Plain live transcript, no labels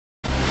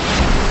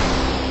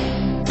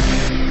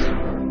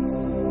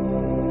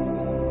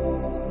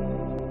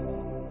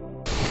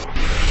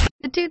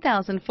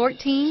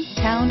2014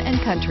 Town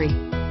 & Country.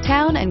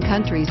 Town &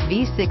 Country's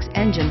V6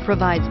 engine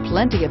provides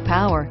plenty of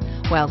power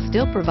while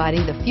still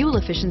providing the fuel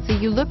efficiency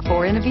you look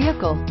for in a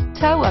vehicle.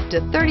 Tow up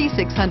to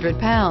 3,600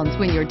 pounds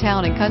when your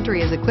Town &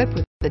 Country is equipped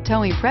with the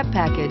towing prep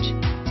package.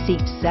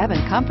 Seat 7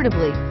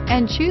 comfortably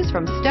and choose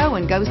from stow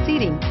and go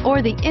seating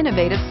or the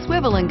innovative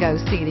swivel and go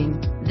seating.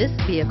 This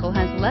vehicle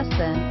has less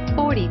than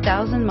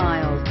 40,000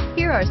 miles.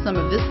 Here are some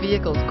of this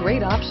vehicle's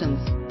great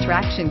options: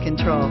 traction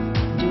control,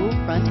 dual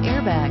front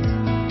airbags,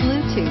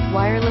 Bluetooth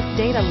wireless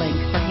data link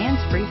for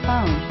hands-free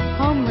phone,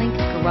 home link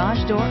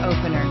garage door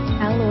opener,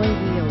 alloy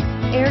wheels,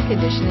 air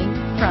conditioning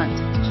front,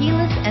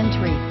 keyless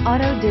entry,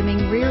 auto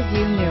dimming rear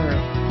view mirror,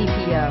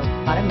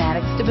 PPO,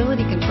 automatic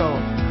stability control,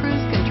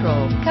 cruise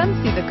control. Come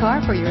see the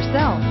car for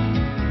yourself.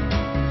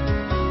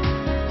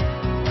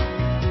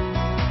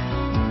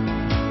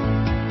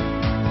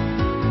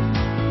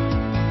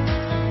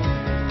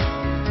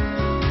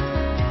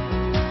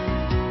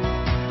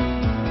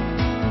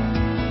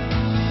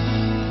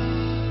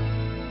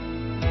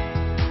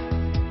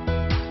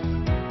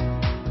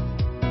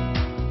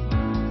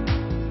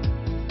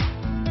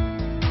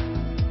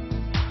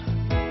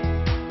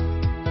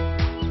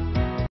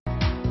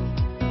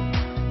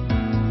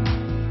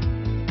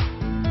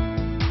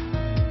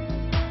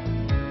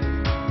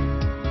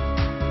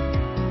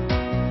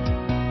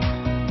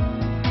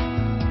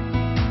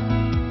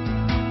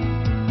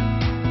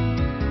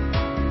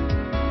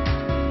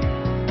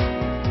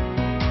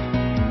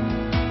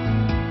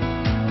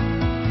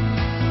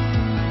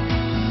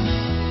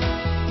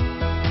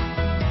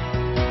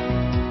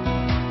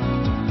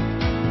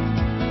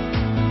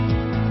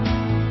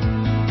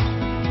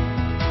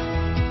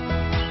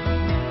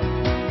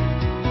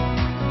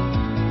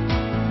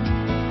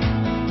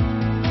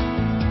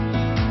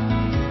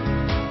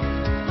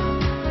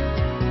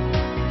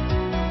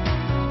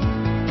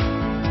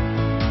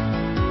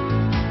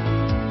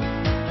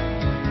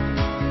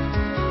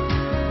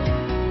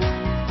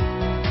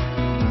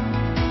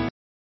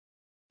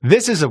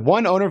 This is a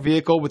one-owner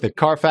vehicle with a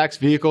Carfax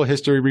Vehicle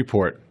History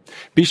Report.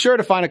 Be sure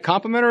to find a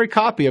complimentary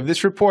copy of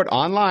this report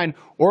online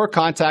or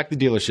contact the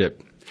dealership.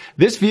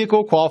 This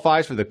vehicle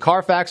qualifies for the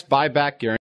Carfax Buyback Guarantee.